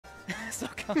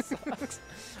SoCal sucks.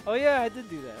 Oh yeah, I did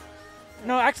do that.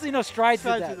 No, actually, no. Strides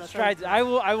did that. Strides. I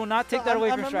will not take that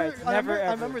away from Strides. Never ever.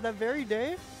 I remember that very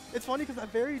day. It's funny because that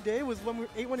very day was when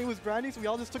 818 was grinding, so we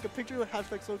all just took a picture with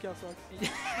hashtag SoCal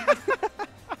sucks.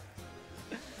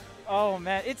 Oh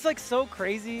man, it's like so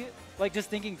crazy. Like just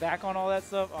thinking back on all that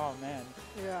stuff. Oh man.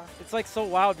 Yeah. It's like so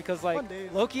wild because like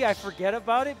low-key I forget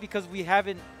about it because we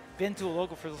haven't been to a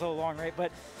local for so long, right?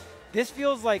 But this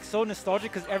feels like so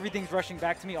nostalgic because everything's rushing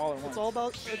back to me all at once.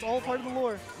 It's all part of the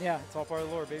lore. Yeah, it's all part of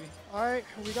the lore, baby. All right,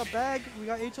 we got bag. We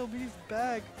got HLB's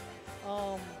bag.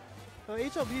 So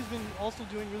HLB's been also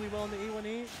doing really well in the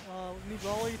 818. Me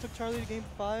Brawler, he took Charlie to game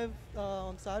 5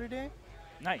 on Saturday.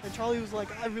 Nice. And Charlie was like,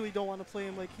 I really don't want to play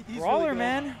him. Like he's Brawler, really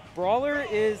man. Brawler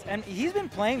is, and he's been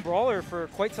playing Brawler for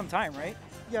quite some time, right?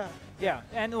 Yeah. Yeah,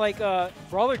 and like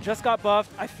Brawler just got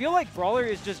buffed. I feel like Brawler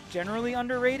is just generally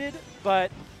underrated,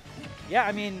 but yeah,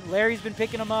 I mean Larry's been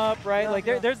picking him up, right? Yeah, like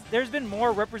there's been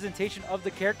more representation of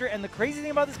the character, and the crazy thing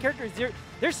about this character is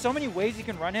there's so many ways you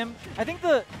can run him. I think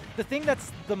the thing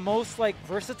that's the most like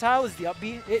versatile is the up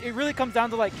B. It really comes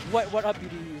down to like what up B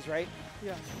do you use, right?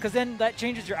 Yeah. Because then that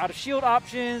changes your out of shield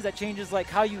options. That changes like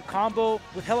how you combo.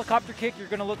 With helicopter kick, you're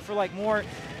gonna look for like more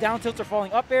down tilts or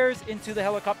falling up airs into the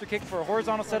helicopter kick for a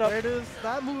horizontal setup. There it is.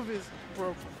 That move is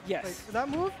broken. Yes. Like, that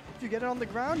move, if you get it on the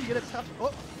ground, you get it tap.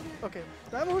 Oh, okay.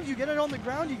 That move, you get it on the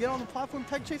ground, you get on the platform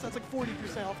tech chase. That's like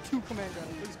 40% off 2 command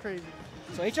grabs. It's crazy.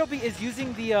 So HLB is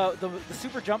using the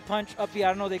super jump punch up B. I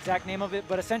don't know the exact name of it,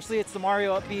 but essentially it's the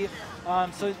Mario up B.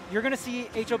 So you're going to see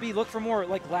HLB look for more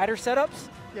like ladder setups,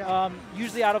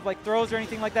 usually out of like throws or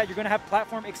anything like that. You're going to have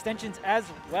platform extensions as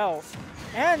well.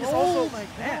 And it's also, my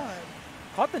man, God.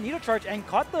 caught the needle charge and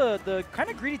caught the kind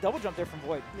of greedy double jump there from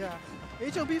Void. Yeah.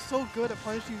 HLB is so good at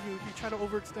punishing you if you try to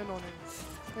overextend on him.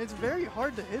 And it's very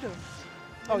hard to hit him.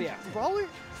 Oh, yeah. Brawler,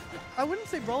 I wouldn't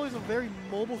say Brawler is a very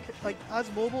mobile, like as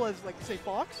mobile as like say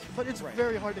Fox, but it's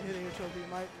very hard to hit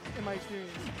HLB in my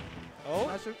experience.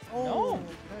 Oh, no,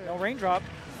 okay. No raindrop.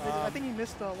 I think he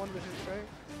missed one of the hits, right?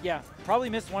 Yeah,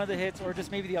 probably missed one of the hits, or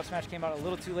just maybe the up smash came out a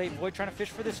little too late. Void trying to fish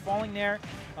for this falling nair,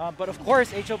 but of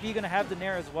course HLB going to have the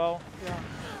nair as well. Yeah.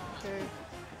 Okay.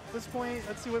 At this point,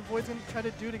 let's see what Void's going to try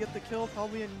to do to get the kill.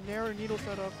 Probably a nair or needle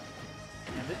setup.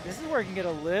 And this is where it can get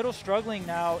a little struggling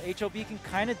now. HLB can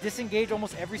kind of disengage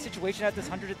almost every situation at this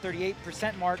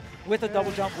 138% mark with a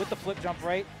double jump, with the flip jump,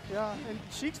 right? Yeah, and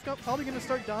Sheik's probably going to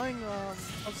start dying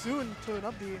soon to an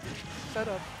up B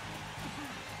setup.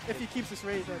 If he keeps this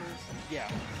rate, that is. Yeah.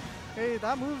 Hey,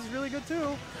 that move's really good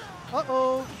too.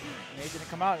 Uh-oh. May didn't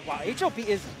come out. Wow, HLB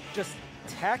is just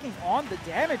tacking on the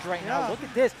damage right now. Look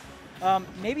at this.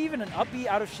 Maybe even an up B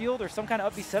out of shield or some kind of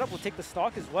up B setup will take the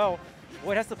stock as well.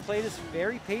 Void has to play this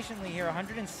very patiently here.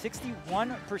 161%.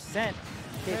 Okay,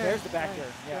 there's the back air.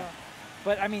 Yeah.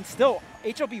 But I mean, still,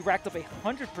 HLB racked up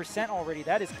 100% already.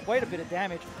 That is quite a bit of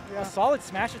damage. A solid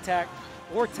smash attack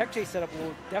or tech chase setup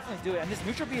will definitely do it. And this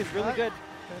neutral B is really good.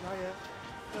 Okay, not yet.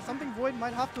 But something Void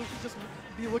might have to just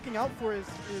be looking out for is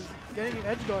getting an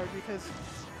edge guard, because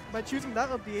by choosing that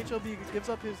up B, HLB gives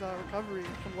up his recovery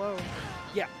from low.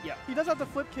 Yeah, yeah. He does have the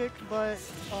flip kick, but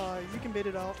you can bait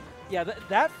it out. Yeah,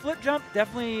 that flip jump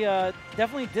definitely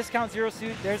definitely discounts Zero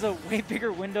Suit. There's a way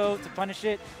bigger window to punish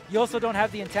it. You also don't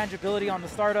have the intangibility on the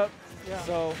startup. Yeah.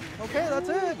 So okay, that's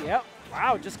it. Yep.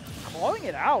 Wow, just calling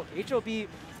it out. HLB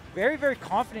very, very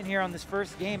confident here on this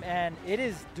first game, and it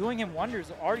is doing him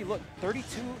wonders. Already, look,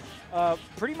 32,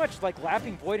 pretty much like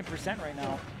lapping Void in percent right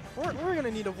now. We're going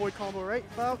to need a Void combo right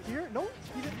about here. No,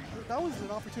 he didn't. That was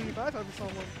an opportunity back for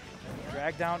someone.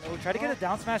 Drag down. Oh, try to get a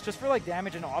down smash just for like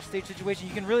damage in an offstage situation.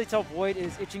 You can really tell Void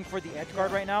is itching for the edge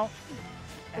guard right now.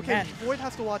 And okay, Void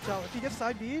has to watch out. If he gets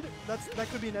side bead, that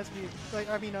could be an SB. Like,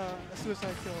 I mean, a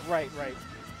suicide kill. Right, right.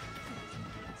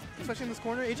 Especially in this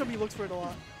corner, HLB looks for it a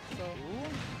lot. So.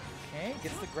 Okay,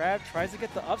 gets the grab, tries to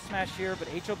get the up smash here, but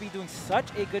HLB doing such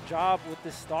a good job with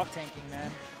this stock tanking, man.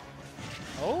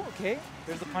 Oh, okay.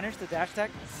 There's the punish, the dash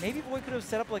attack. Maybe Void could have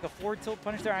set up like a forward tilt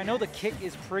punish there. I know the kick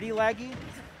is pretty laggy.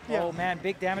 Yeah. Oh man,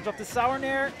 big damage off the Sour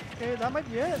Nair. Okay, that might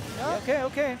be it. Yeah. Okay,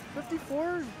 okay.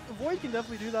 54, Void can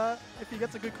definitely do that if he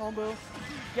gets a good combo.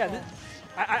 Yeah,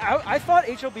 I thought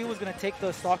HLB was going to take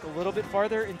the stock a little bit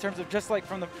farther in terms of just like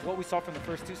from what we saw from the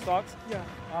first two stocks. Yeah.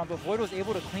 But Void was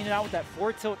able to clean it out with that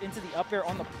forward tilt into the up air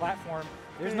on the platform.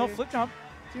 There's no flip jump.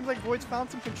 Seems like Void's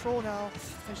found some control now.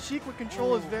 And Sheik with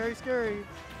control is very scary.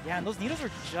 Yeah, and those needles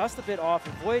were just a bit off.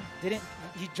 If Void didn't,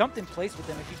 he jumped in place with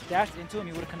them. If he dashed into him,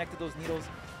 he would have connected those needles.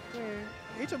 Okay.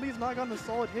 HLB's not gotten a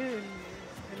solid hit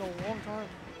in a long time.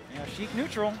 Yeah, Sheik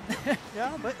neutral.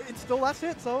 Yeah, but it's still last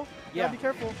hit, so you gotta be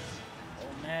careful.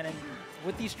 Oh man, and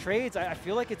with these trades, I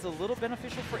feel like it's a little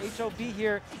beneficial for HLB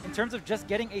here in terms of just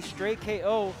getting a stray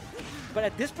KO. But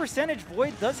at this percentage,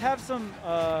 Void does have some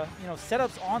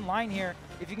setups online here.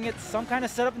 If you can get some kind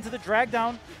of setup into the drag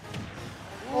down.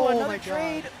 Oh, another my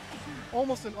trade. God.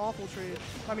 Almost an awful trade.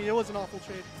 I mean, it was an awful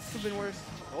trade. Could have been worse.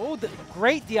 Oh, the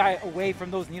great DI away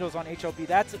from those needles on HLB.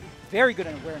 That's very good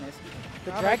in awareness.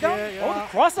 The drag down. Yeah. Oh, the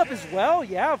cross up as well.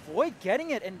 Yeah, Void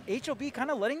getting it, and HLB kind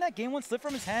of letting that game one slip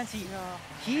from his hands.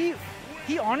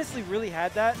 He honestly really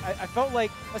had that. I felt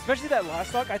like, especially that last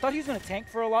stock, I thought he was going to tank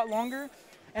for a lot longer.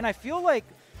 And I feel like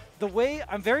the way,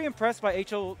 I'm very impressed by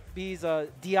HLB's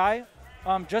DI,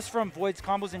 just from Void's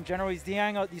combos in general. He's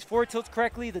DIing out these forward tilts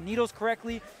correctly, the needles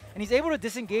correctly, and he's able to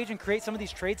disengage and create some of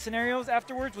these trade scenarios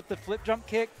afterwards with the flip jump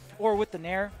kick or with the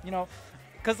nair,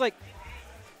 because like,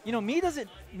 Me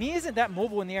isn't that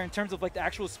mobile in the air in terms of like the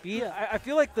actual speed. I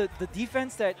feel like the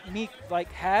defense that Me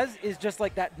has is just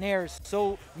like that nair is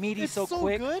so meaty, it's so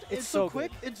quick. Good. It's so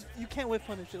quick. Good. You can't whip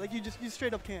punish it. Like you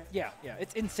straight up can't. Yeah,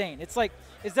 it's insane. It's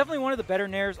definitely one of the better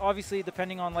nairs. Obviously,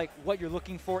 depending on like what you're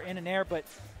looking for in a nair, but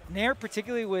nair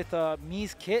particularly with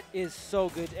Me's kit is so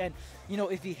good. And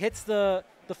if he hits the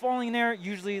falling nair,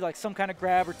 usually like some kind of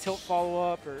grab or tilt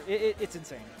follow up, or it's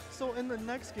insane. So in the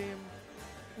next game,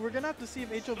 we're going to have to see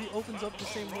if HLB opens up the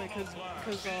same way because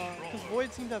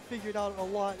Void seemed to have figured out a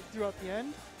lot throughout the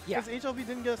end. Yeah. Because HLB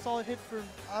didn't get a solid hit for,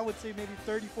 I would say, maybe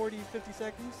 30, 40, 50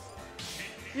 seconds.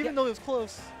 Even though it was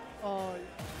close,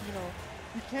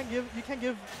 you can't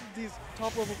give these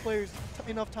top-level players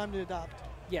enough time to adapt.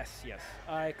 Yes,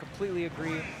 I completely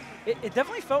agree. It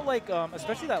definitely felt like,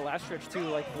 especially that last stretch too,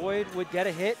 like Void would get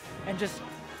a hit and just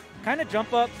kind of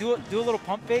jump up, do a little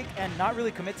pump fake, and not really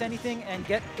commit to anything, and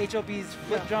get HLB's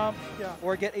flip jump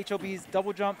or get HLB's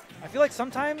double jump. I feel like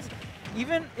sometimes,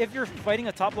 even if you're fighting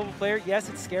a top-level player, yes,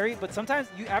 it's scary, but sometimes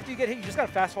after you get hit, you just got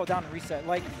to fast fall down and reset.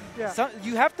 Like,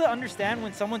 you have to understand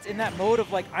when someone's in that mode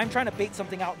of, like, I'm trying to bait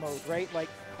something out mode, right? Like,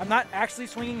 I'm not actually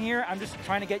swinging here. I'm just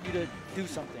trying to get you to do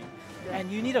something. Yeah.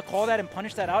 And you need to call that and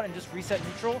punish that out and just reset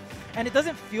neutral. And it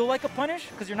doesn't feel like a punish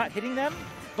because you're not hitting them,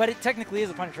 but it technically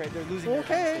is a punish, right? They're losing.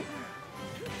 Okay.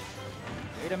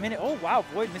 Wait a minute. Oh, wow.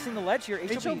 Void missing the ledge here.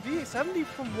 HLB 70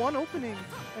 from one opening,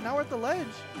 and now we're at the ledge.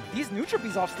 These neutral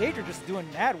bees off stage are just doing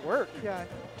mad work. Yeah.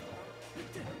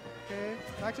 Okay,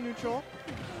 back to neutral.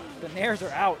 The nairs are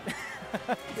out.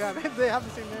 Yeah, they have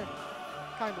the same nair.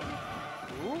 Kind of.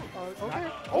 Ooh. Okay.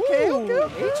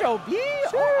 HLB?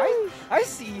 Oh, I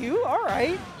see you. All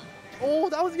right. Oh,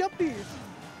 that was yuppie.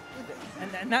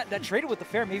 And that traded with the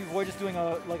fair. Maybe Void just doing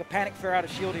a panic fair out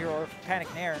of shield here or a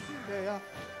panic nair. Yeah.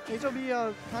 HLB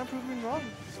kind of proved me wrong.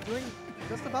 He's doing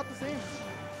just about the same.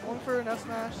 Going for an F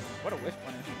smash. What a whiff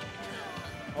punish.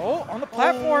 Oh, on the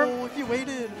platform. Oh, if he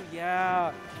waited.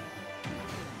 Yeah.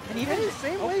 And even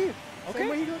same way. Okay. Same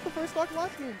way he did with the first stock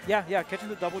last game. Yeah, catching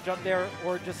the double jump there,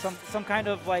 or just some kind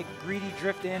of like greedy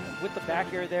drift in with the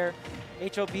back air there.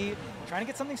 HLB trying to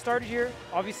get something started here.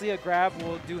 Obviously, a grab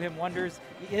will do him wonders.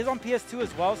 He is on PS2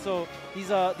 as well, so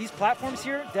these platforms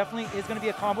here definitely is going to be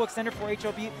a combo extender for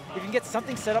HLB. If you can get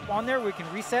something set up on there where you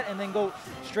can reset and then go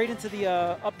straight into the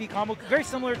up B combo, very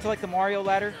similar to like the Mario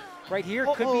ladder right here.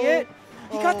 Could be it.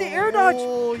 He got the air dodge.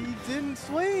 Oh, he didn't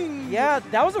swing. Yeah,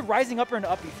 that was a rising upper and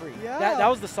up B free. Yeah. That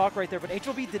was the stock right there. But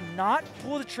HLB did not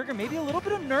pull the trigger. Maybe a little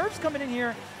bit of nerves coming in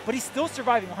here, but he's still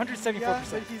surviving, 174%. Yeah,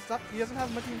 but he doesn't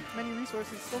have many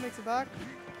resources. Still makes it back.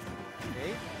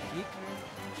 Okay, Sheik.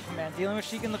 Man, dealing with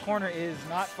Sheik in the corner is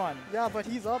not fun. Yeah, but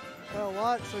he's up a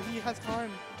lot, so he has time.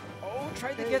 Oh,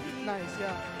 tried to get the... Nice,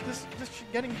 yeah. Just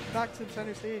getting back to the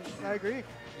center stage. I agree.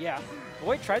 Yeah.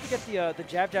 Void tried to get the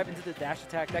jab into the dash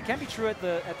attack. That can be true at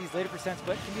these later percents,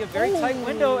 but it can be a very tight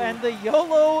window. And the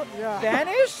YOLO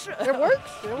vanish. It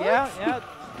works. It works. Yeah.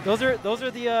 Those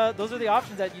are the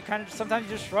options that you kind of sometimes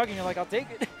you just shrug and you're like, I'll take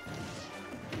it.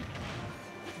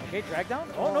 Okay, drag down.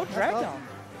 Oh no, drag down.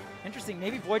 Interesting.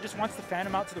 Maybe Void just wants to fan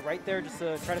him out to the right there, just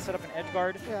to try to set up an edge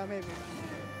guard. Yeah, maybe.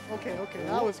 Okay.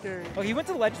 That was scary. Oh, he went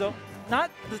to the ledge though. Not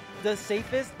the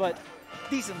safest, but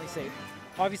decently safe.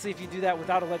 Obviously, if you do that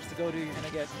without a ledge to go to, you're going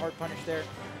to get hard punished there.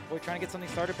 Void trying to get something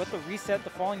started, but the reset, the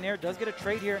falling there, does get a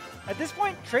trade here. At this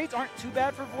point, trades aren't too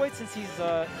bad for Void since he's,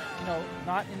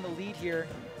 not in the lead here.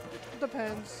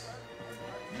 Depends.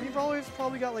 Brawler's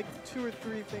probably got like 2 or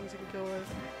 3 things he can kill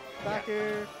with. Back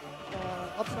air,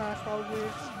 up smash probably.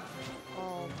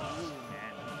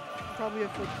 Probably a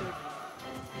flip kick.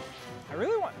 I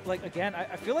really want, again,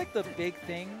 I feel like the big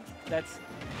thing that's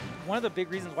one of the big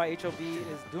reasons why HLB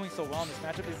is doing so well in this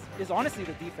matchup is honestly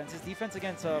the defense. His defense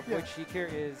against Void Sheik here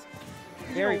is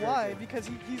Very, you know why? very good. Because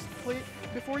he's played,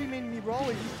 before he made me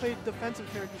Brawler, he played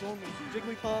defensive characters only.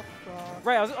 Jigglypuff,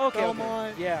 Right, I was, okay,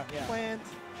 Belmont, okay. Yeah, yeah. Plant.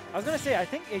 I was going to say, I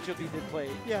think HLB did play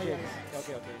Yeah, Jigs. yeah.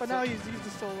 Okay, okay. But So now he's the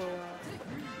solo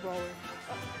Brawler.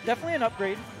 definitely an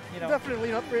upgrade, you know. Definitely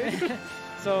an upgrade.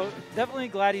 So definitely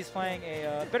glad he's playing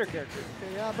a better character.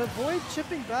 Okay, yeah, but Void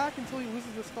chipping back until he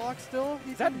loses the stock still.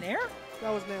 Is that Nair? That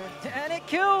was Nair. And it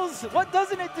kills! What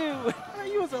doesn't it do?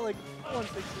 He was at like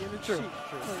 160 and it's True, Sheik.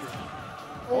 true, Like, true.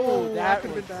 oh, that that could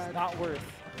have was been bad. not worth.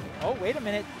 Oh, wait a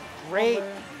minute. Great.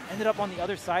 there. Ended up on the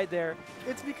other side there.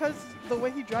 It's because the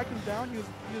way he dragged him down, he was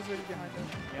already behind him.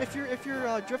 Yep. If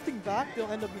you're drifting back,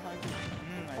 they'll end up behind you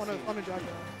I see. on a drag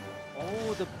down.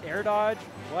 Oh, the air dodge.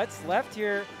 What's left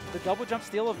here? The double jump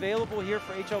still available here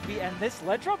for HLB, and this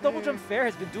ledge drop double jump fair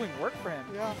has been doing work for him.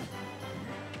 Yeah.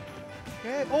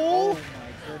 Okay. Oh Oh,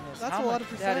 my goodness. That's How a lot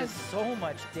much- of That percent. is so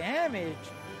much damage.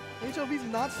 HLB's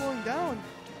not slowing down.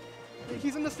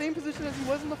 He's in the same position as he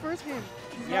was in the first game.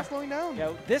 He's Yeah. not slowing down. Yeah,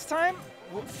 this time,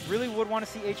 really would want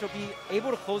to see HLB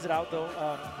able to close it out, though.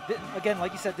 Again,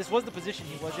 like you said, this was the position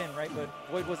he was in, right? But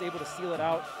Void was able to seal it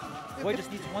out. Void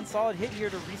just needs one solid hit here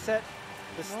to reset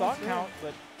the stock it's count,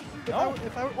 but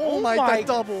If I were, Oh oh my, my- that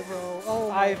double, bro. Oh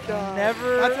my I've god.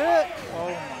 never. That's it. Oh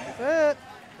That's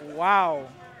it. my! Wow!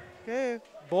 Okay.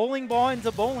 Bowling ball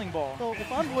into bowling ball. So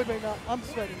if I'm Void right now, I'm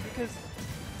sweating because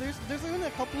there's even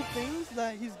a couple of things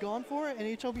that he's gone for and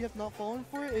HLB has not fallen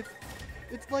for it.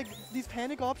 It's like these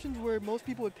panic options where most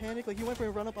people would panic. Like he went for a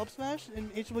run-up up smash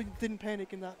and HLB didn't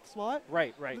panic in that spot.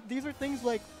 Right, right. These are things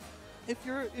like if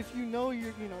you know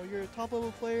you're a top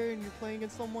level player and you're playing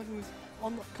against someone who's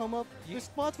on the come up, there's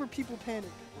spots where people panic.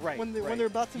 Right, When they're right. when they're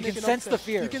about to You make can an sense upset. the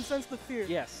fear. You can sense the fear.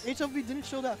 Yes. HLB didn't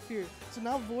show that fear. So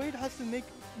now Void has to make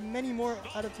many more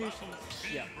adaptations.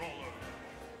 Yeah.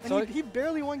 And So he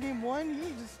barely won game one.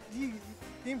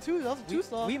 Game two, that was a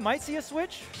two-stock. We might see a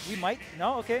switch. We might.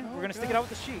 No, okay. No, We're going to stick it yeah. out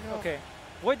with the Sheik. No. Okay.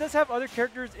 Void does have other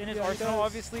characters in his Yeah, he arsenal, does.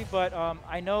 obviously, but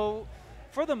I know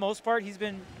for the most part he's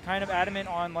been kind of adamant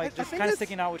on like I just think kind of it's-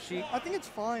 sticking out with Sheik. I think it's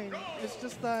fine. It's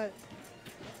just that,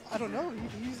 I don't know.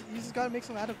 He's just got to make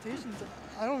some adaptations.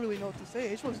 I don't really know what to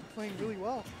say. H1's playing really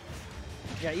well.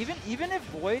 Yeah, even if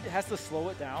Void has to slow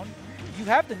it down, you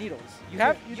have the needles. You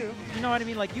have, you do. You know what I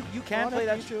mean? Like you can on play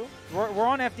that. FD too. We're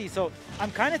on FD, so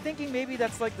I'm kind of thinking maybe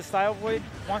that's like the style Void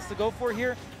wants to go for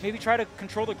here. Maybe try to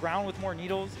control the ground with more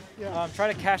needles. Yeah.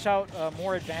 Try to cash out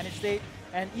more advantage state.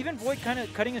 And even Void kind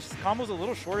of cutting his combos a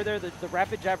little shorter there. The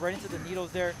rapid jab right into the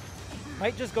needles there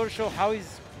might just go to show how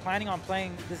he's planning on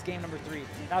playing this game number 3.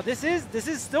 Now this is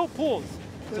still pools.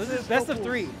 So this is best still of pools.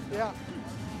 3. Yeah.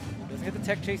 Doesn't get the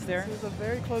tech chase there. This is a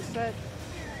very close set.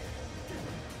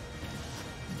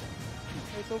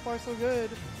 Okay, so far so good.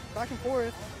 Back and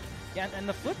forth. Yeah, and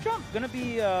the flip jump gonna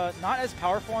be not as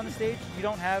powerful on the stage. You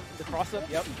don't have the cross up.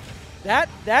 Yep.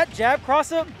 That jab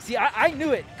cross up. See, I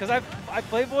knew it because I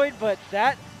play Void, but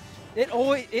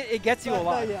it gets you a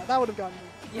lot. Yeah, that would have gotten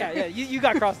me. Yeah. You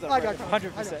got crossed up. I got crossed.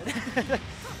 100%.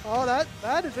 Oh,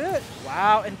 that is it.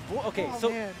 Wow. And okay, Oh, so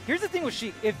man. here's the thing with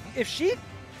Sheik. If Sheik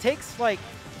takes like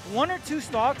 1 or 2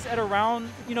 stocks at around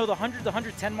the 100 to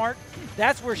 110 mark,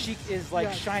 that's where Sheik is like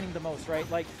Yes. shining the most, right?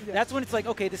 Like Yes. that's when it's like,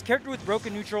 okay, this character with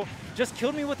broken neutral just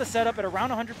killed me with a setup at around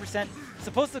 100%.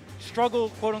 Supposed to struggle,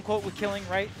 quote unquote, with killing,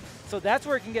 right? So that's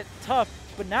where it can get tough.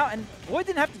 But now, and Void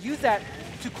didn't have to use that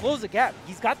to close the gap.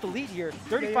 He's got the lead here,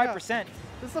 35%.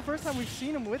 This is the first time we've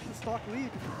seen him with the stock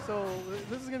lead, so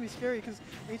this is gonna be scary because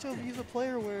HLB is a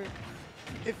player where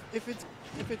if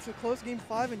it's a close game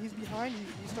 5 and he's behind,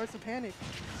 he starts to panic.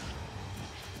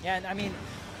 Yeah, and I mean,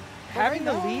 But having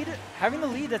right the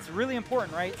lead, that's really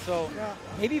important, right? So Yeah.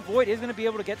 maybe Void is going to be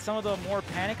able to get some of the more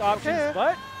panic options, Okay.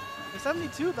 but The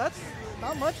 72, that's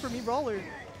not much for me, Brawler.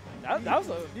 that was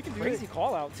a You can do crazy it.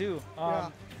 call out too. Yeah.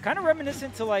 Kind of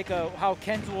reminiscent to like how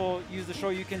Ken's will use the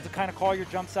Shoryuken to kind of call your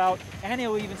jumps out, and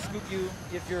he'll even scoop you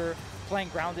if you're playing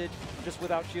grounded just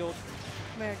without shield.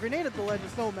 Man, grenade at the ledge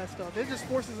is so messed up. It just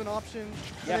forces an option,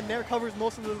 Yeah. and then Nair covers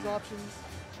most of those options.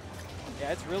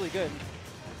 Yeah, it's really good.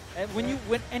 And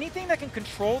when anything that can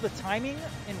control the timing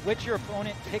in which your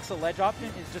opponent picks a ledge option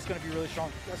is just going to be really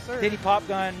strong. Yes, sir. Diddy pop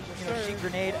gun, Yes, sir. Sheik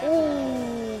grenade.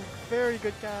 Oh, very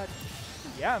good catch.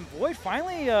 Yeah, and Void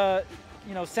finally,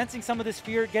 sensing some of this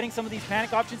fear, getting some of these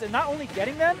panic options, and not only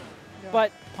getting them, Yeah.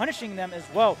 but punishing them as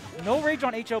well. No rage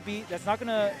on HLB. That's not going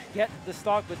to get the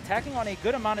stock, but tacking on a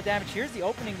good amount of damage. Here's the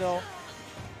opening, though.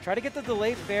 Try to get the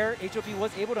delay fair. HLB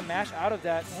was able to mash out of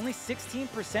that. Only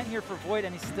 16% here for Void,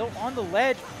 and he's still on the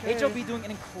ledge. Okay. HLB doing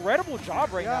an incredible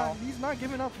job right now. He's not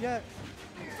giving up yet.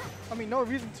 I mean, no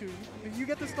reason to. If you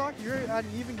get the stock, you're at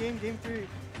an even game, game 3.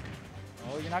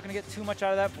 Oh, you're not going to get too much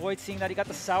out of that. Void seeing that he got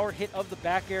the sour hit of the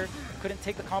back air. Couldn't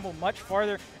take the combo much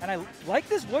farther. And I like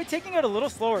this Void taking it a little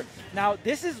slower. Now,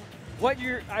 this is what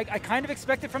I kind of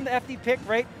expected from the FD pick,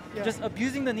 right? Yeah. Just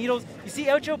abusing the needles. You see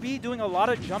HLB doing a lot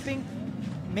of jumping,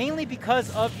 mainly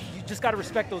because of, you just got to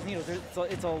respect those needles.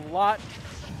 It's a lot.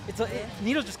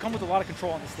 Needles just come with a lot of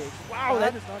control on the stage. Wow,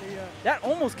 that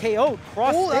almost KO'd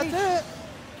cross stage. That's it.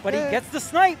 But he gets the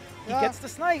snipe. He gets the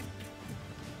snipe.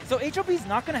 So HLB's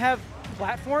not going to have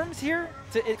platforms here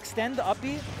to extend the up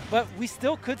B, but we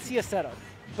still could see a setup,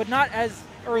 but not as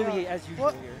early as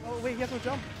usual here. Oh, wait, he has no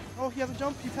jump. Oh, he has a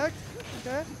jump. He tagged.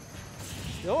 Okay.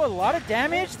 Still a lot of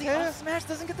damage. The up smash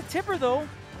doesn't get the tipper, though.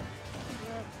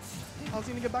 Yeah. I was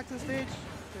going to get back to the stage.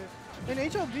 Okay. In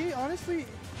HLB, honestly,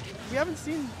 we haven't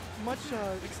seen much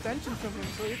extension from him.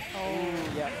 So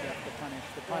yeah,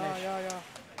 the punish. Yeah.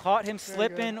 Caught him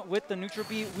slipping with the neutral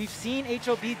B. We've seen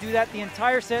HLB do that the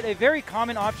entire set. A very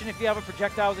common option if you have a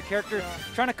projectile as a character,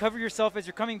 trying to cover yourself as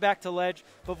you're coming back to ledge.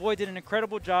 But Void did an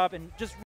incredible job and just